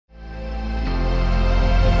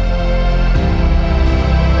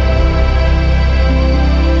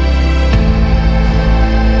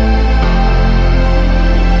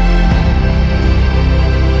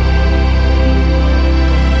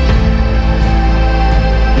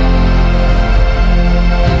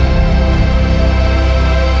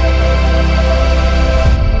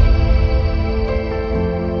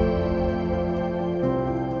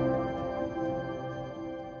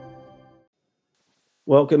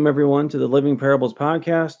Welcome, everyone, to the Living Parables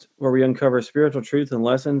podcast, where we uncover spiritual truth and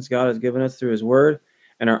lessons God has given us through His Word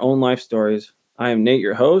and our own life stories. I am Nate,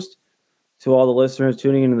 your host. To all the listeners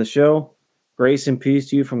tuning into the show, grace and peace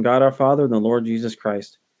to you from God our Father and the Lord Jesus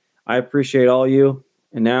Christ. I appreciate all you,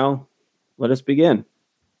 and now let us begin.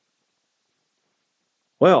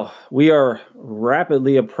 Well, we are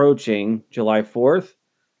rapidly approaching July 4th,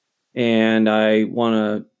 and I want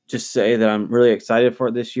to just say that I'm really excited for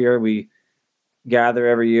it this year. We gather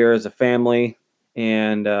every year as a family,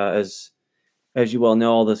 and as you well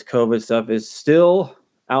know, all this COVID stuff is still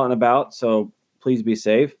out and about, so please be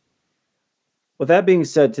safe. With that being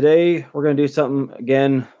said, today we're going to do something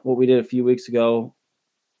again, what we did a few weeks ago,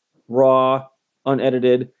 raw,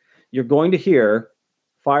 unedited. You're going to hear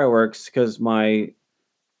fireworks because my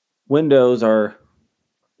windows are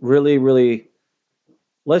really,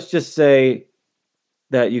 let's just say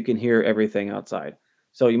that you can hear everything outside.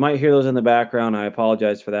 So you might hear those in the background. I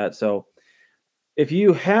apologize for that. So if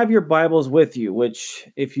you have your Bibles with you, which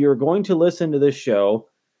if you're going to listen to this show,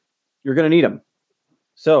 you're going to need them.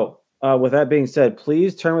 So with that being said,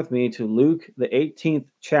 please turn with me to Luke, the 18th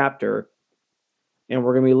chapter, and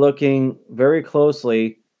we're going to be looking very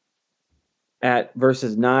closely at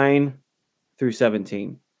verses 9 through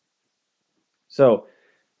 17. So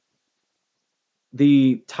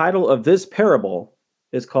the title of this parable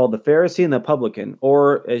is called The Pharisee and the Publican,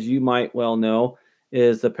 or as you might well know,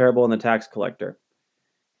 is the parable and the tax collector.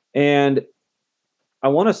 And I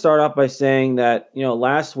want to start off by saying that,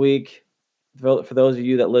 last week, for those of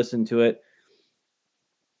you that listened to it,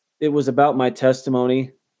 it was about my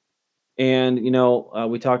testimony. And,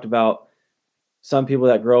 we talked about some people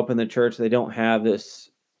that grow up in the church, they don't have this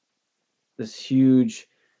huge,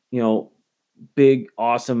 big,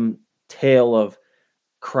 awesome tale of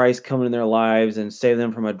Christ coming in their lives and save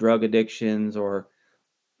them from a drug addictions or,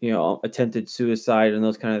 attempted suicide and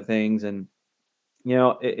those kind of things. And,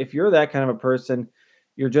 if you're that kind of a person,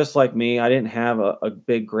 you're just like me. I didn't have a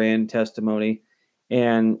big grand testimony.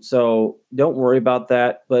 And so don't worry about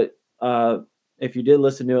that. But if you did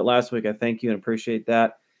listen to it last week, I thank you and appreciate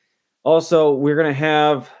that. Also, we're going to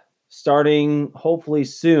have, starting hopefully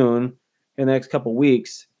soon in the next couple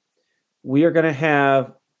weeks, we are going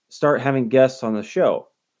to start having guests on the show.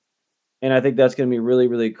 And I think that's going to be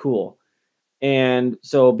really cool. And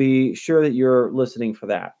so be sure that you're listening for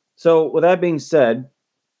that. So with that being said,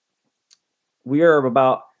 we are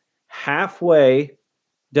about halfway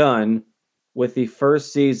done with the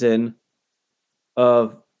first season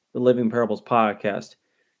of the Living Parables podcast.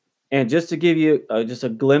 And just to give you just a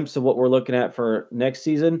glimpse of what we're looking at for next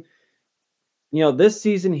season, this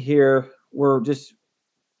season here, we're just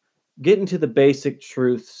getting to the basic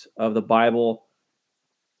truths of the Bible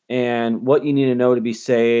and what you need to know to be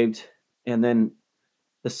saved. And then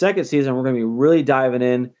the second season, we're going to be really diving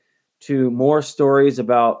in to more stories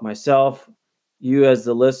about myself, you as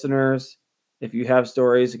the listeners. If you have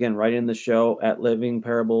stories, again, write in the show at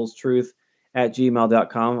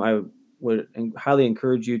livingparables.truth@gmail.com. I would highly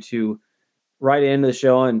encourage you to write into the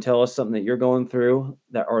show and tell us something that you're going through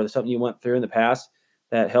or something you went through in the past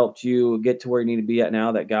that helped you get to where you need to be at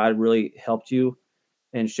now, that God really helped you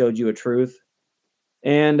and showed you a truth.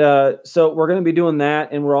 And so we're going to be doing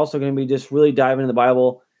that. And we're also going to be just really diving into the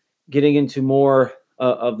Bible, getting into more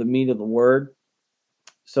of the meat of the word.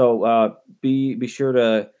 So be sure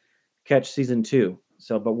to catch season 2.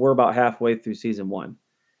 But we're about halfway through season 1.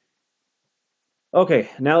 Okay,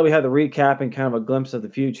 now that we have the recap and kind of a glimpse of the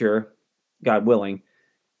future, God willing,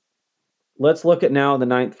 let's look at now the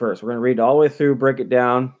 9th verse. We're going to read all the way through, break it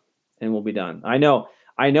down, and we'll be done. I know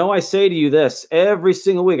I say to you this every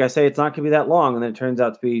single week. I say it's not going to be that long, and then it turns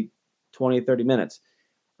out to be 20, 30 minutes.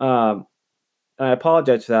 And I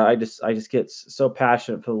apologize for that. I just get so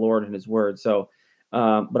passionate for the Lord and His Word. So,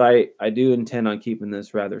 but I do intend on keeping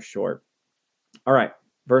this rather short. All right,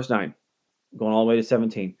 verse 9, going all the way to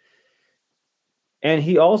 17. And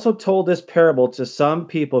he also told this parable to some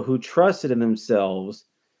people who trusted in themselves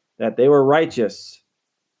that they were righteous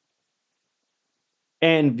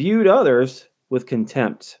and viewed others with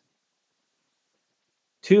contempt.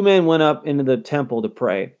 2 men went up into the temple to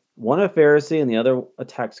pray, one a Pharisee and the other a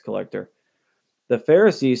tax collector. The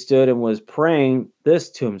Pharisee stood and was praying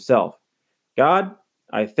this to himself: God,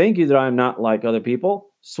 I thank you that I am not like other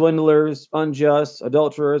people, swindlers, unjust,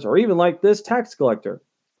 adulterers, or even like this tax collector.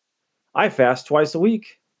 I fast twice a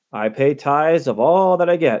week. I pay tithes of all that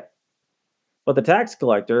I get. But the tax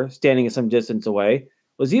collector, standing some distance away,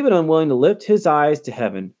 was even unwilling to lift his eyes to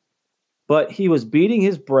heaven. But he was beating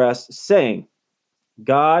his breast, saying,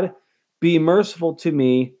 God, be merciful to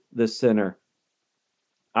me, the sinner.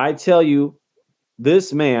 I tell you,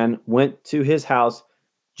 this man went to his house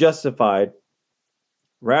justified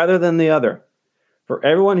rather than the other. For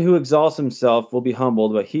everyone who exalts himself will be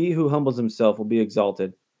humbled, but he who humbles himself will be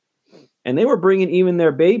exalted. And they were bringing even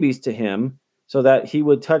their babies to him so that he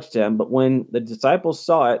would touch them. But when the disciples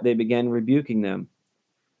saw it, they began rebuking them.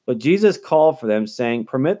 But Jesus called for them, saying,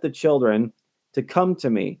 Permit the children to come to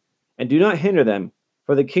me, and do not hinder them,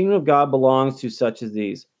 for the kingdom of God belongs to such as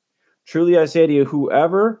these. Truly I say to you,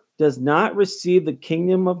 whoever does not receive the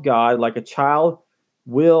kingdom of God like a child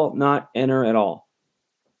will not enter at all.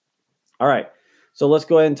 All right, so let's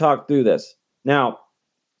go ahead and talk through this. Now,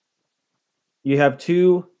 you have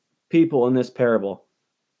two people in this parable.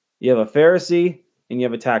 You have a Pharisee and you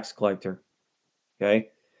have a tax collector. Okay?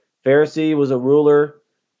 Pharisee was a ruler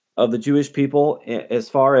of the Jewish people as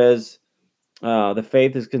far as the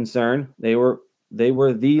faith is concerned. They were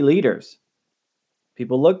the leaders.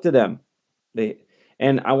 People looked to them.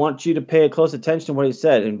 And I want you to pay close attention to what he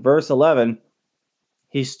said. In verse 11,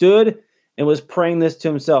 he stood and was praying this to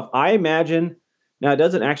himself. I imagine, now it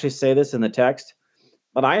doesn't actually say this in the text,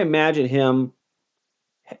 but I imagine him,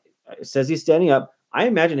 it says he's standing up. I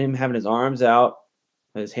imagine him having his arms out,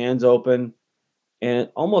 his hands open, and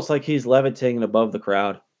almost like he's levitating above the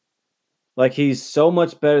crowd. Like he's so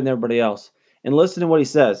much better than everybody else. And listen to what he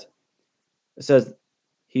says. It says,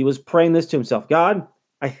 he was praying this to himself. God,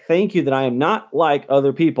 I thank you that I am not like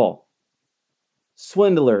other people,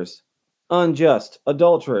 swindlers, unjust,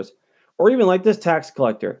 adulterers, or even like this tax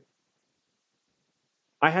collector.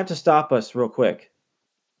 I have to stop us real quick.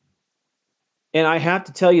 And I have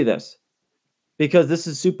to tell you this because this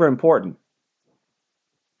is super important.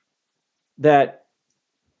 That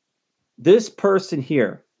this person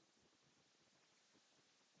here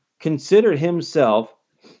considered himself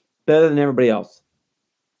better than everybody else.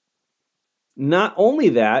 Not only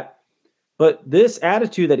that, but this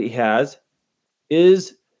attitude that he has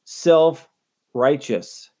is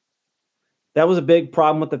self-righteous. That was a big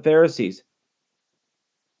problem with the Pharisees.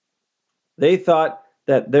 They thought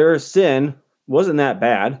that their sin wasn't that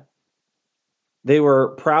bad. They were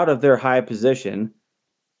proud of their high position.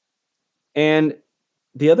 And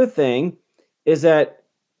the other thing is that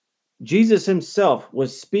Jesus himself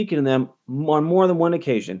was speaking to them on more than one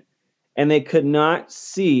occasion, and they could not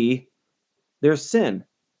see their sin.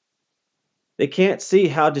 They can't see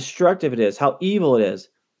how destructive it is, how evil it is,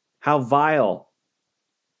 how vile.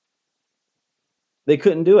 They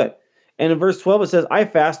couldn't do it. And in verse 12, it says, I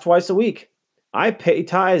fast twice a week. I pay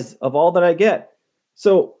tithes of all that I get.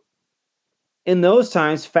 So in those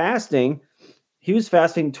times, fasting, he was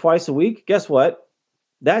fasting twice a week. Guess what?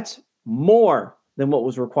 That's more than what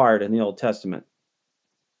was required in the Old Testament.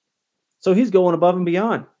 So he's going above and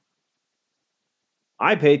beyond.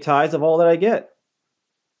 I pay tithes of all that I get.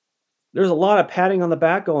 There's a lot of patting on the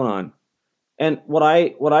back going on. And what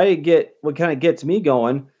kind of gets me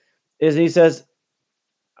going is he says,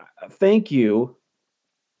 thank you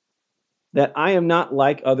that I am not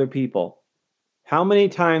like other people. How many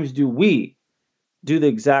times do we do the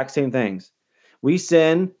exact same things? We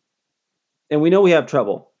sin and we know we have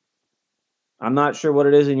trouble. I'm not sure what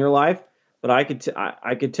it is in your life, but I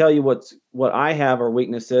could tell you what I have or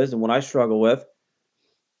weaknesses and what I struggle with.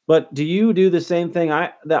 But do you do the same thing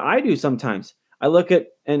that I do sometimes? I look at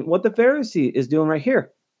and what the Pharisee is doing right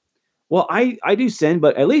here. Well, I do sin,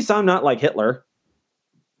 but at least I'm not like Hitler,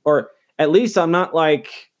 or at least I'm not like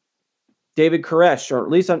David Koresh, or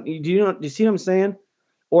at least do you see what I'm saying?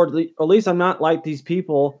 Or at least I'm not like these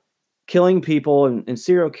people killing people and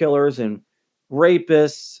serial killers and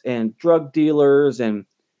rapists and drug dealers, and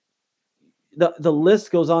the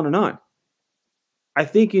list goes on and on. I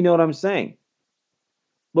think you know what I'm saying.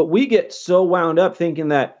 But we get so wound up thinking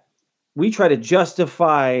that we try to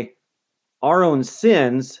justify our own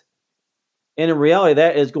sins, and in reality,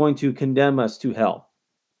 that is going to condemn us to hell.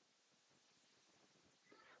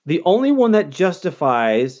 The only one that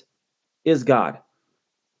justifies is God.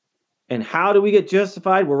 And how do we get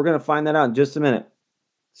justified? Well, we're going to find that out in just a minute.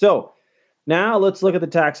 So now let's look at the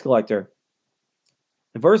tax collector.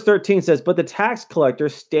 Verse 13 says, but the tax collector,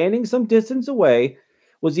 standing some distance away,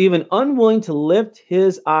 was even unwilling to lift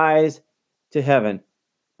his eyes to heaven,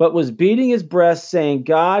 but was beating his breast, saying,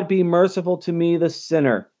 God, be merciful to me, the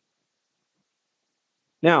sinner.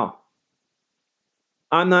 Now,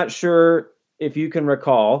 I'm not sure if you can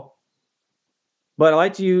recall, but I'd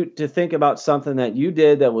like you to think about something that you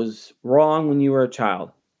did that was wrong when you were a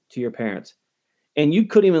child to your parents, and you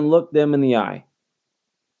couldn't even look them in the eye.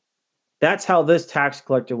 That's how this tax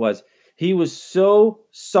collector was. He was so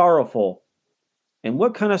sorrowful. And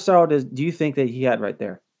what kind of sorrow do you think that he had right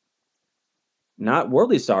there? Not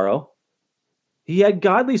worldly sorrow. He had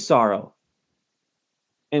godly sorrow.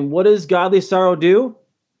 And what does godly sorrow do?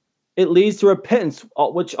 It leads to repentance,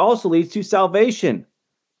 which also leads to salvation.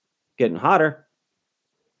 Getting hotter.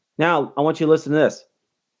 Now, I want you to listen to this.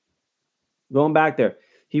 Going back there.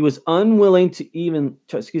 He was unwilling to even,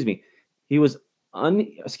 excuse me, he was,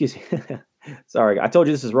 excuse me, sorry, I told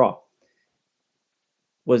you this is raw.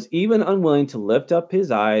 Was even unwilling to lift up his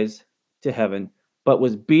eyes to heaven, but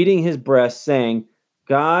was beating his breast, saying,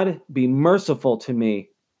 God, be merciful to me,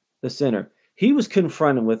 the sinner. He was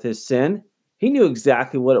confronted with his sin. He knew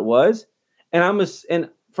exactly what it was. And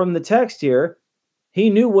from the text here, he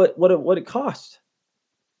knew what it cost.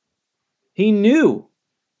 He knew.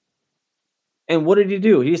 And what did he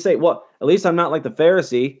do? He say, well, at least I'm not like the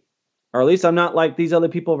Pharisee, or at least I'm not like these other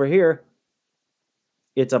people over here.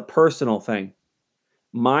 It's a personal thing.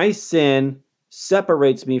 My sin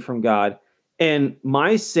separates me from God, and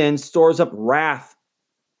my sin stores up wrath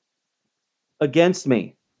against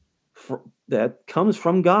me that comes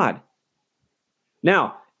from God.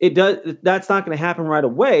 Now, that's not going to happen right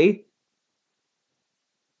away,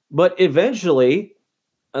 but eventually,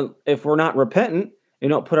 if we're not repentant and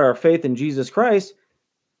don't put our faith in Jesus Christ,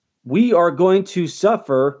 we are going to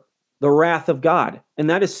suffer the wrath of God. And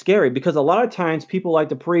that is scary because a lot of times people like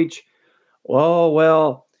to preach, oh,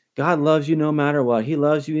 well, God loves you no matter what. He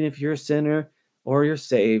loves you even if you're a sinner or you're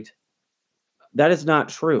saved. That is not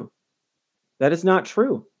true. That is not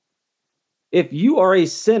true. If you are a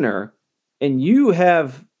sinner and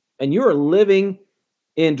you're living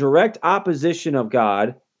in direct opposition of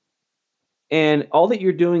God, and all that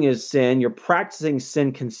you're doing is sin, you're practicing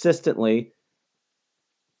sin consistently,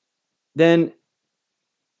 then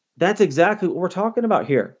that's exactly what we're talking about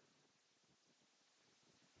here.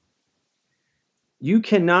 You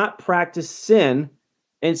cannot practice sin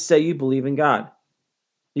and say you believe in God.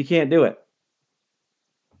 You can't do it.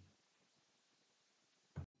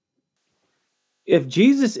 If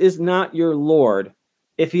Jesus is not your Lord,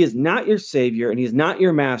 if he is not your Savior and he's not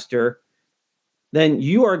your master, then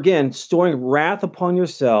you are again storing wrath upon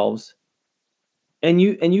yourselves, and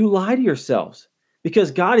you lie to yourselves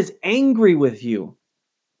because God is angry with you.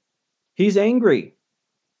 He's angry.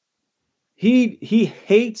 He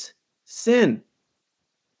hates sin.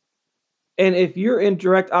 And if you're in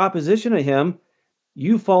direct opposition to him,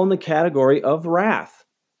 you fall in the category of wrath.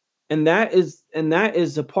 And that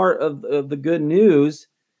is a part of the good news,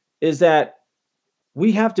 is that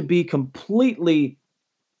we have to be completely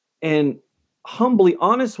and humbly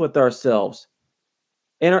honest with ourselves.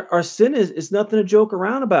 And our sin is nothing to joke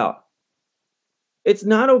around about. It's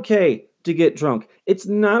not okay to get drunk. It's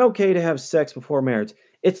not okay to have sex before marriage.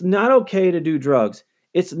 It's not okay to do drugs.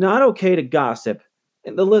 It's not okay to gossip.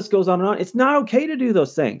 And the list goes on and on. It's not okay to do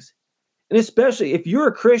those things. And especially if you're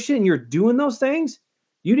a Christian and you're doing those things,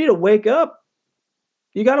 you need to wake up.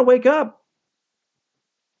 You got to wake up.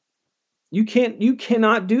 You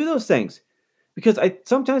cannot do those things, because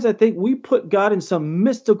sometimes I think we put God in some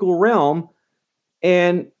mystical realm,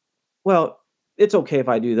 and well, it's okay if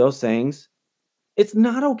I do those things. It's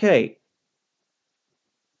not okay.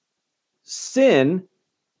 Sin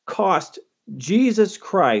cost Jesus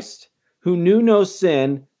Christ, who knew no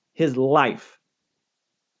sin, his life.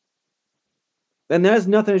 And that is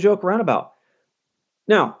nothing to joke around about.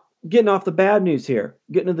 Now, getting off the bad news here,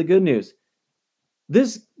 getting to the good news.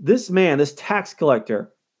 This man, this tax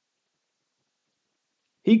collector,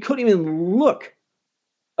 he couldn't even look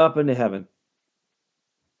up into heaven.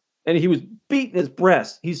 And he was beating his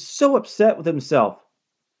breast. He's so upset with himself.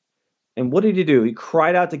 And what did he do? He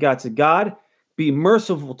cried out to God, said, God, be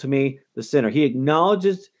merciful to me, the sinner. He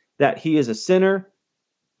acknowledges that he is a sinner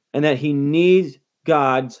and that he needs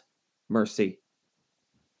God's mercy.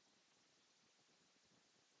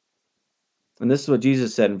 And this is what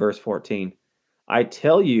Jesus said in verse 14. I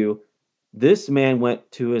tell you, this man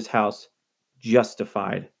went to his house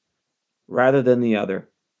justified rather than the other.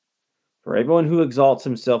 For everyone who exalts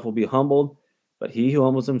himself will be humbled, but he who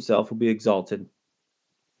humbles himself will be exalted.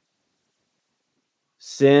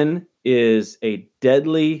 Sin is a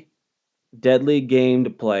deadly, deadly game to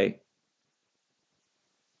play.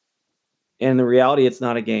 And in the reality, it's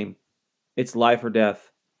not a game. It's life or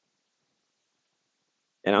death.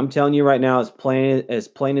 And I'm telling you right now, as plain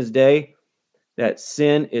as day, that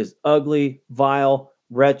sin is ugly, vile,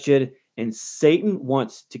 wretched, and Satan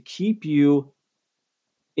wants to keep you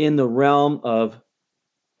in the realm of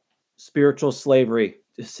spiritual slavery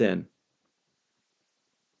to sin.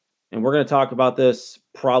 And we're going to talk about this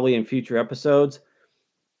probably in future episodes,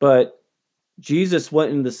 but Jesus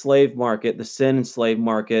went into the slave market, the sin and slave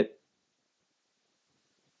market,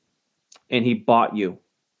 and he bought you.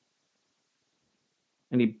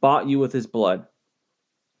 And he bought you with his blood.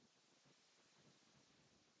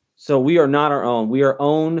 So we are not our own. We are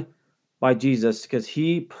owned by Jesus because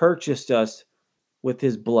he purchased us with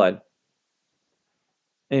his blood.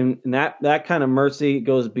 And that kind of mercy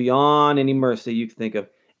goes beyond any mercy you can think of,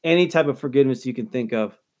 any type of forgiveness you can think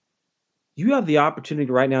of. You have the opportunity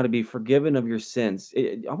right now to be forgiven of your sins.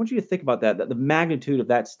 I want you to think about that the magnitude of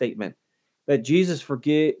that statement, that Jesus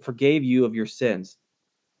forgave you of your sins.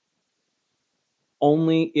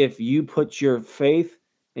 Only if you put your faith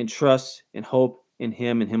and trust and hope in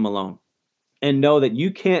him and him alone. And know that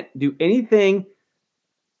you can't do anything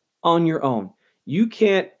on your own. You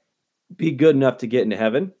can't be good enough to get into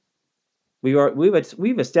heaven.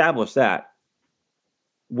 We've established that.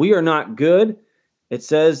 We are not good. It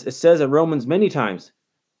says in Romans many times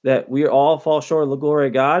that we all fall short of the glory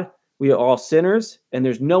of God. We are all sinners, and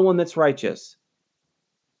there's no one that's righteous.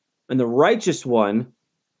 And the righteous one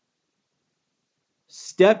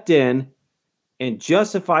stepped in and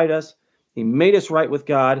justified us. He made us right with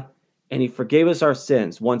God, and he forgave us our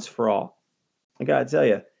sins once for all. I gotta tell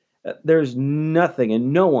you, there's nothing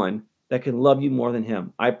and no one that can love you more than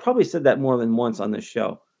him. I probably said that more than once on this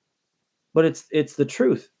show, but it's the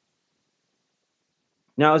truth.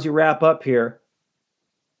 Now, as you wrap up here,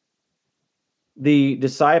 the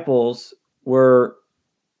disciples were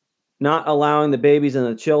not allowing the babies and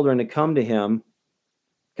the children to come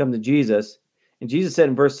to Jesus. And Jesus said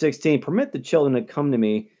in verse 16, "Permit the children to come to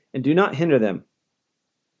me and do not hinder them.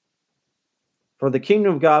 For the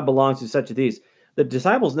kingdom of God belongs to such as these." The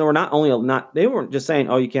disciples were they weren't just saying,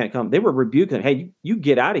 "Oh, you can't come." They were rebuking them. "Hey, you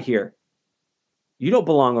get out of here. You don't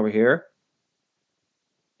belong over here."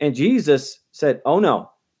 And Jesus said, "Oh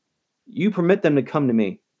no, you permit them to come to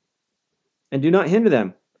me and do not hinder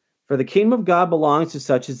them. For the kingdom of God belongs to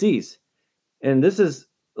such as these." And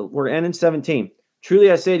we're ending 17.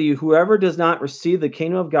 "Truly I say to you, whoever does not receive the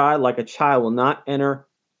kingdom of God like a child will not enter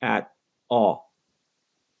at all."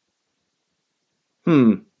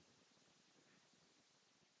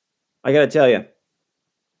 I got to tell you,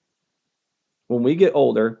 when we get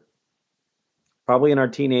older, probably in our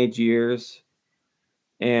teenage years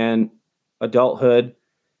and adulthood,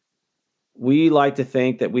 we like to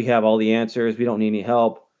think that we have all the answers. We don't need any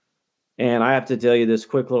help. And I have to tell you this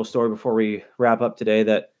quick little story before we wrap up today,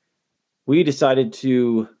 that we decided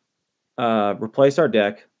to replace our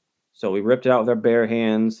deck. So we ripped it out with our bare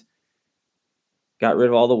hands, got rid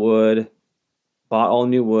of all the wood, bought all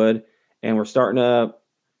new wood, and we're starting to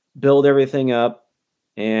build everything up,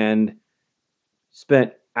 and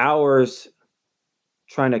spent hours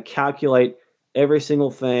trying to calculate every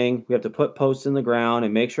single thing. We have to put posts in the ground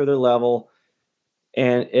and make sure they're level.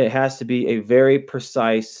 And it has to be a very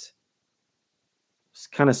precise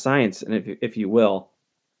kind of science, and if you will.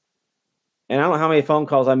 And I don't know how many phone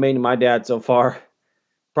calls I made to my dad so far.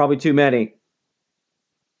 Probably too many.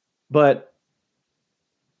 But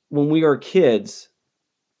when we were kids,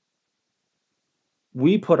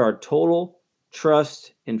 we put our total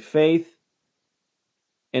trust and faith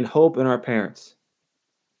and hope in our parents.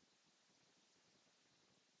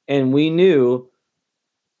 And we knew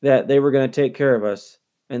that they were going to take care of us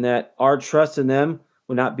and that our trust in them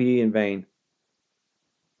would not be in vain.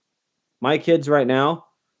 My kids right now,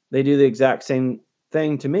 they do the exact same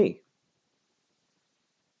thing to me.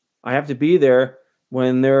 I have to be there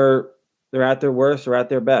when they're at their worst or at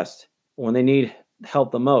their best, when they need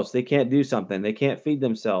help the most. They can't do something. They can't feed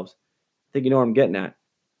themselves. I think you know what I'm getting at.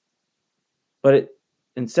 But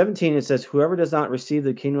in 17, it says, "Whoever does not receive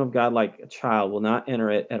the kingdom of God like a child will not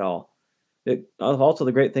enter it at all." Also,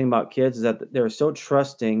 the great thing about kids is that they're so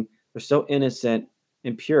trusting, they're so innocent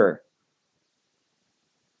and pure.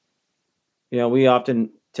 You know, we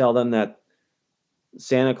often tell them that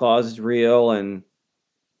Santa Claus is real, and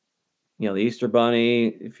the Easter Bunny,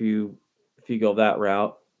 if you go that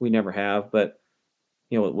route. We never have, but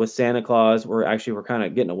with Santa Claus, we're kind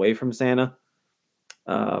of getting away from Santa.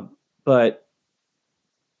 But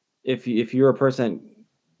if you're a person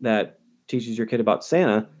that teaches your kid about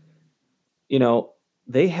Santa,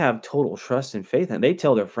 they have total trust and faith, and they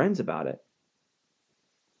tell their friends about it.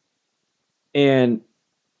 And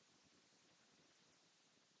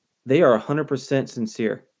they are 100%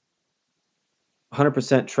 sincere,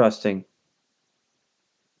 100% trusting.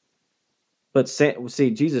 But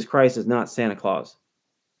see, Jesus Christ is not Santa Claus.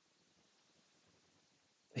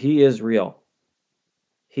 He is real.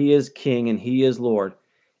 He is King and he is Lord.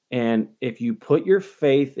 And if you put your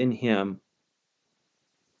faith in him,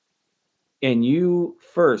 and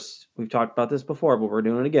we've talked about this before, but we're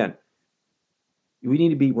doing it again. We need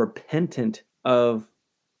to be repentant of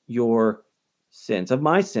your sins, of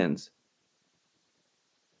my sins.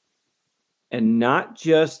 And not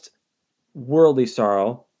just worldly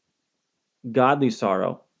sorrow, godly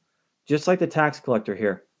sorrow, just like the tax collector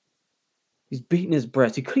here. He's beating his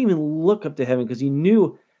breast. He couldn't even look up to heaven because he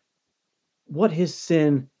knew what his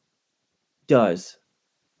sin does.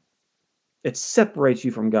 It separates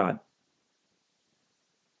you from God.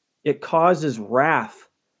 It causes wrath,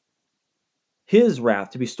 his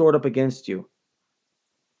wrath, to be stored up against you.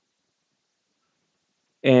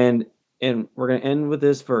 And we're going to end with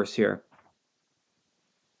this verse here.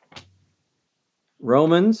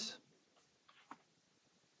 Romans,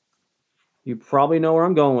 you probably know where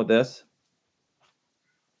I'm going with this.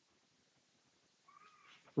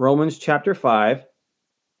 Romans chapter 5,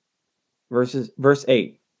 verse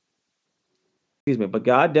 8. But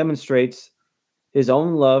God demonstrates his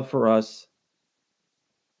own love for us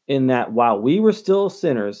in that while we were still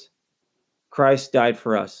sinners, Christ died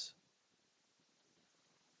for us.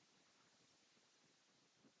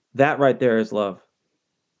 That right there is love.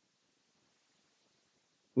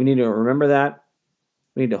 We need to remember that.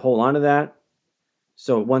 We need to hold on to that.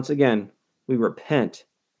 So once again, we repent,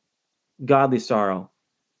 godly sorrow,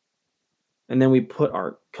 and then we put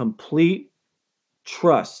our complete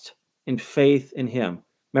trust and faith in him.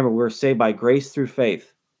 Remember, we're saved by grace through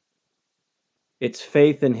faith. It's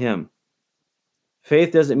faith in him.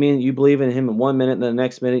 Faith doesn't mean that you believe in him in 1 minute and the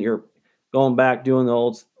next minute you're going back doing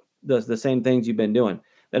the same things you've been doing.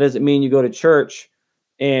 That doesn't mean you go to church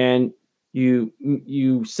and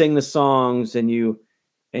you sing the songs and you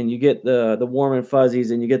get the warm and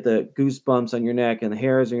fuzzies and you get the goosebumps on your neck and the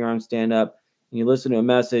hairs on your arms stand up and you listen to a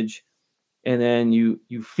message and then you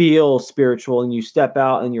feel spiritual and you step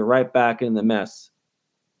out and you're right back in the mess.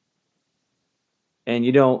 And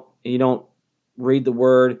you don't read the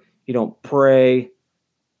word, you don't pray,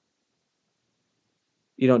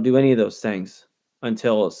 you don't do any of those things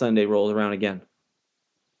until Sunday rolls around again.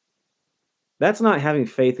 That's not having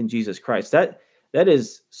faith in Jesus Christ. That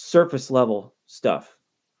is surface level stuff.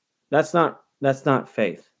 That's not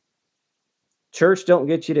faith. Church don't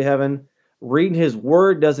get you to heaven. Reading his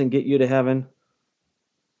word doesn't get you to heaven.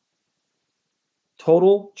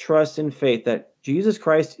 Total trust and faith that Jesus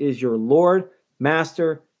Christ is your Lord,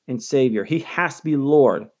 Master, and Savior. He has to be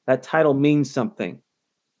Lord. That title means something.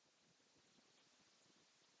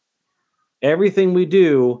 Everything we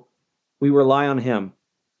do, we rely on him.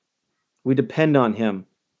 We depend on him.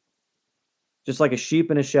 Just like a sheep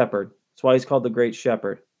and a shepherd. That's why he's called the great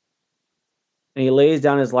shepherd. And he lays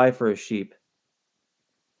down his life for his sheep.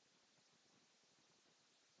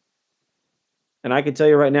 And I can tell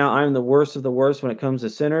you right now, I'm the worst of the worst when it comes to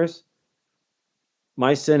sinners.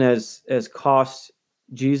 My sin has cost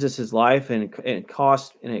Jesus his life, and it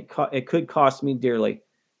could cost me dearly.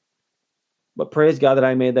 But praise God that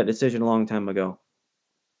I made that decision a long time ago.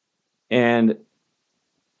 And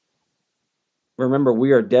remember,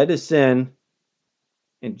 we are dead to sin,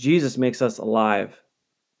 and Jesus makes us alive,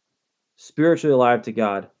 spiritually alive to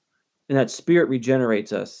God. And that spirit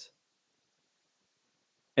regenerates us.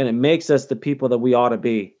 And it makes us the people that we ought to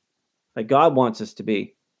be, that God wants us to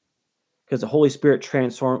be. Because the Holy Spirit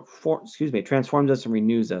transforms us and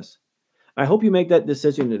renews us. I hope you make that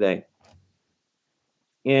decision today.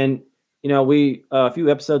 And, we a few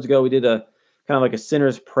episodes ago, we did a kind of like a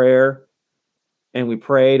sinner's prayer. And we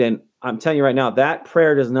prayed. And I'm telling you right now, that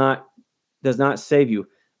prayer does not save you.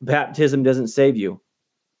 Baptism doesn't save you.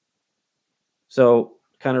 So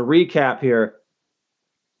kind of recap here.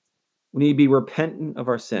 We need to be repentant of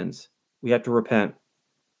our sins. We have to repent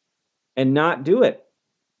and not do it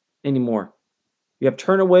anymore. We have to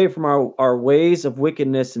turn away from our ways of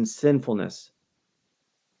wickedness and sinfulness.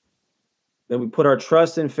 Then we put our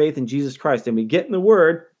trust and faith in Jesus Christ. And we get in the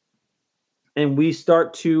Word and we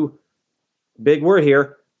start to, big word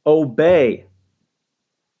here, obey.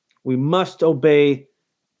 We must obey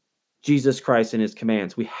Jesus Christ and his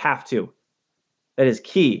commands. We have to. That is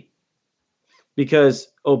key. Because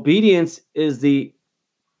obedience is the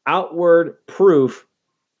outward proof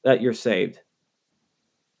that you're saved.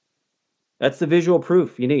 That's the visual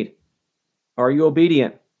proof you need. Are you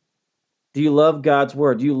obedient? Do you love God's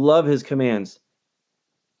word? Do you love his commands?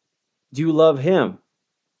 Do you love him?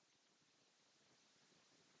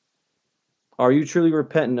 Are you truly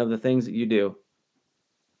repentant of the things that you do?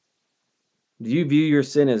 Do you view your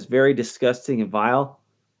sin as very disgusting and vile?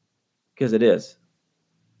 Because it is.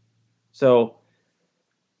 So,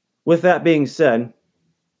 with that being said,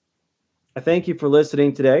 I thank you for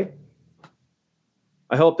listening today.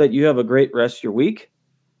 I hope that you have a great rest of your week.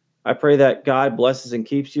 I pray that God blesses and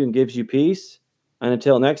keeps you and gives you peace. And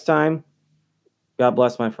until next time, God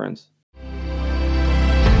bless, my friends.